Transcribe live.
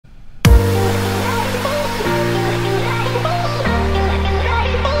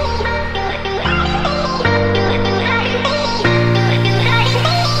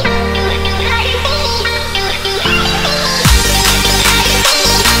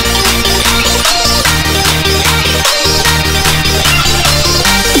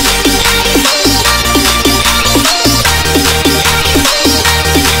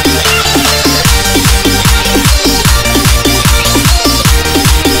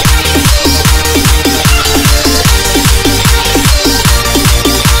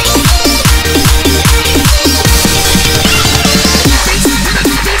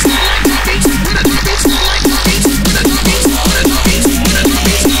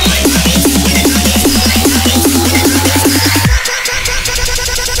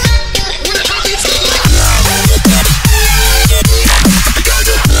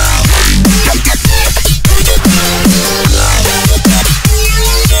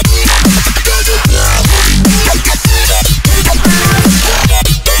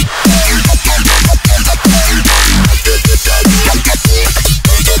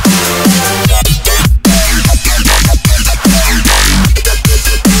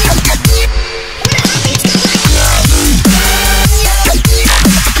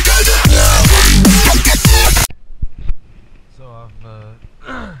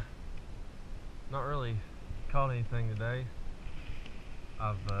anything today.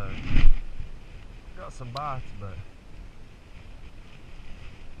 I've got some bites, but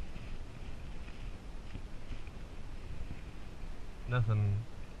nothing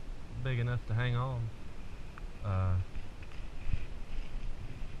big enough to hang on. As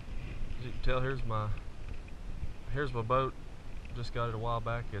you can tell, here's my boat. Just got it a while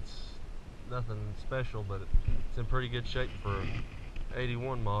back. It's nothing special, but it's in pretty good shape for an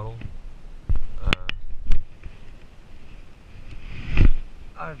 81 model.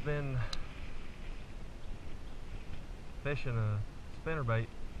 I've been fishing a spinnerbait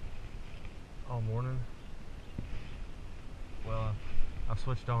all morning. Well, I've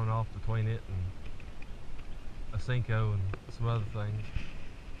switched on and off between it and a Cinco and some other things,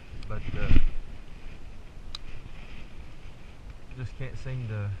 but just can't seem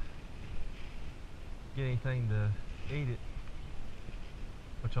to get anything to eat it,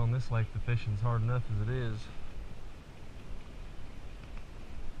 which on this lake the fishing's hard enough as it is.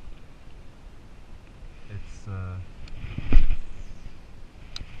 It's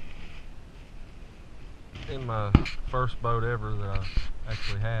in my first boat ever that I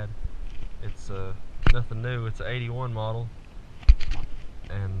actually had. It's nothing new. It's an 81 model,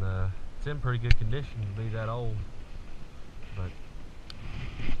 and it's in pretty good condition to be that old. But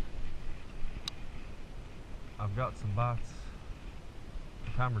I've got some bites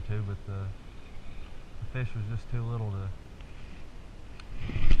a time or two, but the fish was just too little to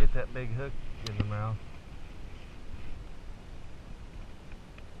get that big hook in the mouth.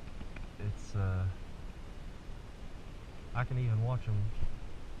 It's I can even watch them.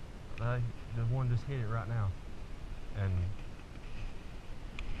 The one just hit it right now, and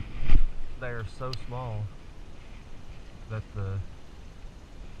they are so small that the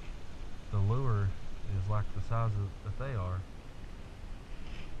lure is like the size that they are.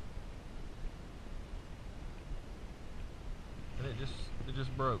 And it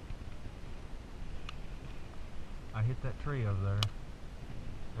just broke. I hit that tree over there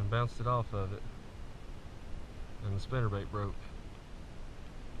and bounced it off of it, and the spinnerbait broke.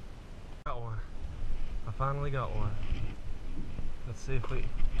 Got one. I finally got one. Let's see if we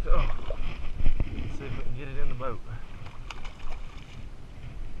can get it in the boat.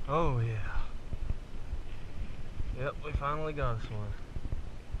 Oh yeah. Yep, we finally got us one.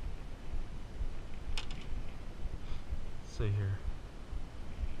 Let's see here.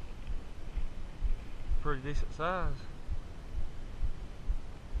 Pretty decent size.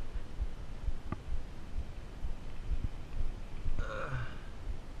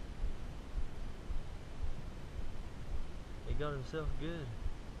 He got himself good.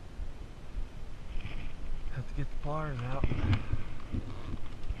 Have to get the pliers out.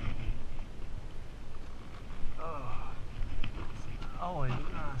 Oh, it's always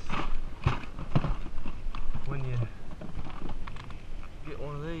nice when you get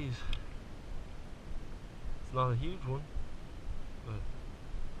one of these. It's not a huge one, but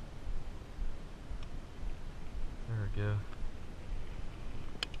there we go.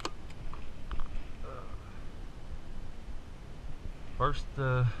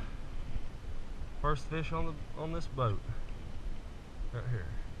 First fish on this boat, right here.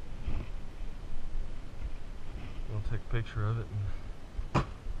 I'm gonna take a picture of it and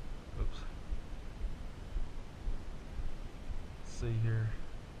oops. Let's see here.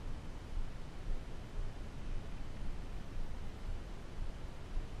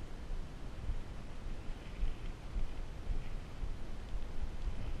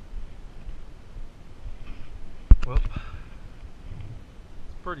 Well,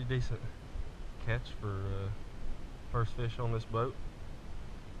 pretty decent catch for first fish on this boat.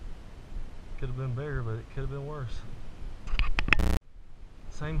 Could have been bigger, but it could have been worse.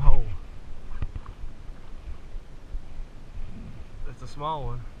 Same hole. It's a small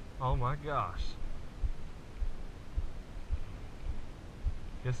one. Oh my gosh.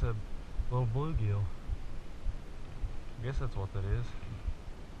 Guess a little bluegill. I guess that's what that is.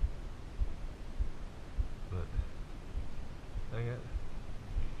 But dang it.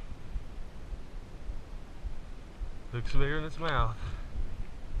 Looks bigger in its mouth.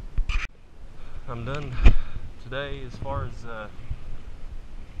 I'm done today as far as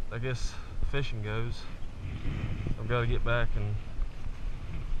I guess fishing goes. I've got to get back and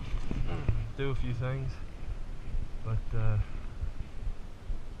do a few things, but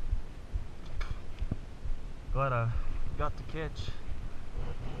glad I got to catch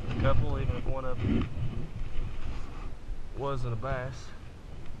a couple, even if one of them wasn't a bass.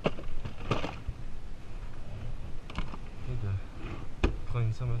 Need to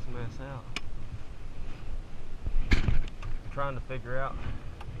clean some of this mess out. I'm trying to figure out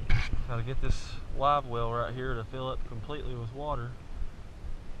Gotta get this live well right here to fill up completely with water.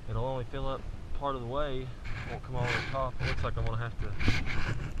 It'll only fill up part of the way, won't come all the way to the top. It looks like I'm gonna have to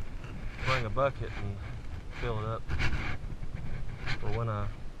bring a bucket and fill it up for when I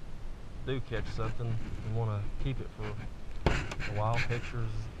do catch something and want to keep it for a while,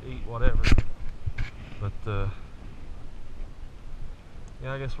 pictures, eat, whatever. But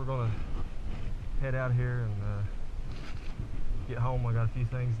yeah, I guess we're gonna head out here and get home. I got a few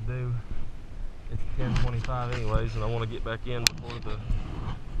things to do. It's 10:25 anyways, and I want to get back in before the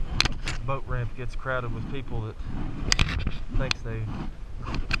boat ramp gets crowded with people that thinks they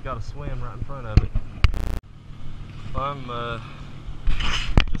got to swim right in front of it. I'm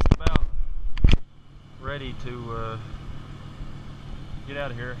just about ready to get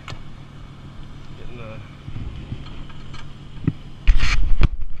out of here. Getting the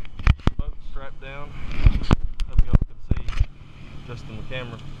boat strapped down. Hope y'all can see just in the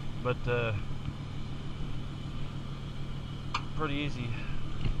camera, but pretty easy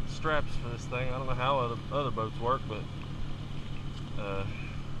straps for this thing. I don't know how other boats work, but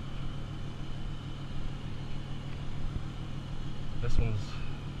this one's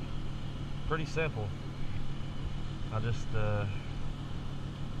pretty simple. I just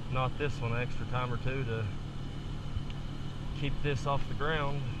knot this one an extra time or two to keep this off the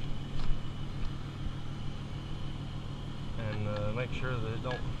ground and make sure that it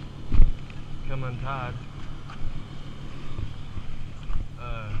don't come untied.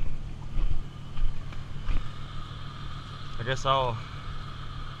 I guess I'll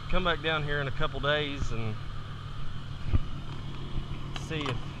come back down here in a couple days and see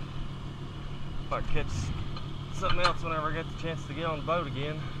if I catch something else whenever I get the chance to get on the boat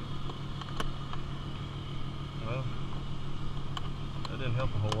again. Well, that didn't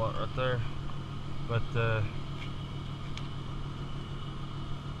help a whole lot right there, but let's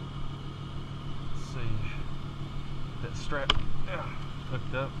see, that strap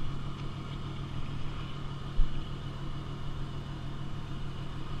hooked up.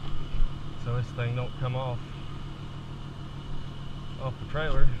 So this thing don't come off the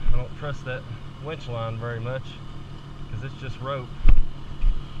trailer. I don't trust that winch line very much because it's just rope.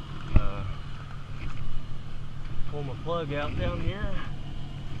 Pull my plug out down here.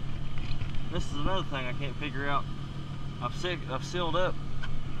 This is another thing I can't figure out. I've sealed up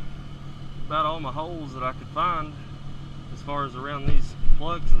about all my holes that I could find as far as around these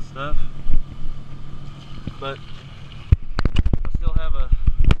plugs and stuff, but I still have a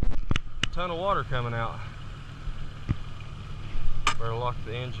ton of water coming out. Better lock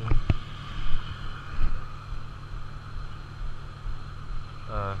the engine.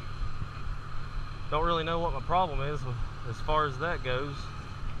 Don't really know what my problem is as far as that goes.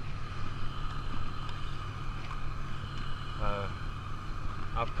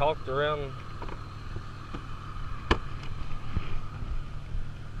 I've caulked around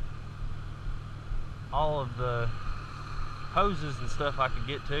all of the hoses and stuff I could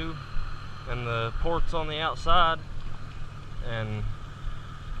get to, and the ports on the outside, and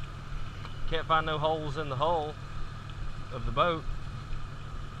can't find no holes in the hull of the boat.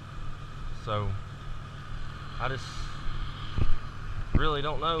 So I just really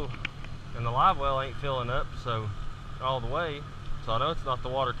don't know, and the live well ain't filling up so all the way, so I know it's not the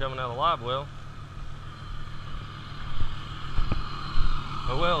water coming out of the live well.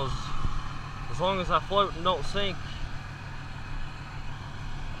 Oh well, as long as I float and don't sink,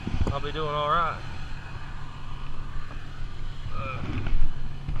 I'll be doing all right.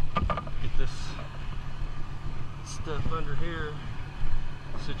 Get this stuff under here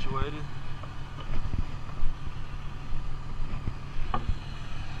situated.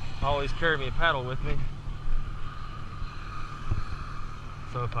 I always carry me a paddle with me,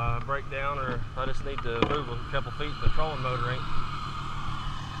 so if I break down or if I just need to move a couple feet, the trolling motor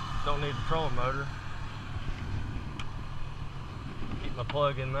don't need the trolling motor. Keep my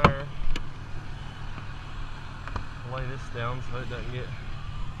plug in there. Lay this down so it doesn't get.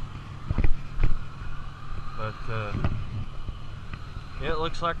 But yeah, it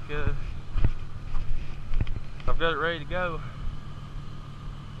looks like I've got it ready to go.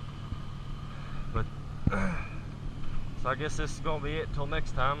 But so I guess this is gonna be it until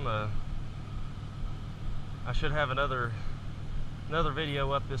next time. I should have another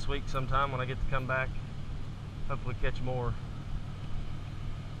video up this week sometime when I get to come back. Hopefully catch more.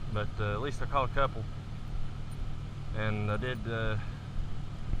 But at least I caught a couple. And I did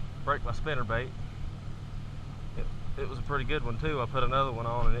break my spinnerbait. It was a pretty good one too. I put another one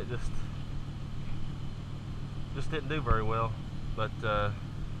on and it just didn't do very well. But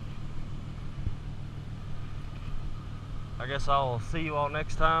I guess I'll see you all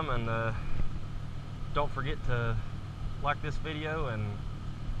next time, and don't forget to like this video and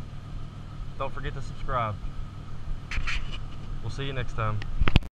don't forget to subscribe. We'll see you next time.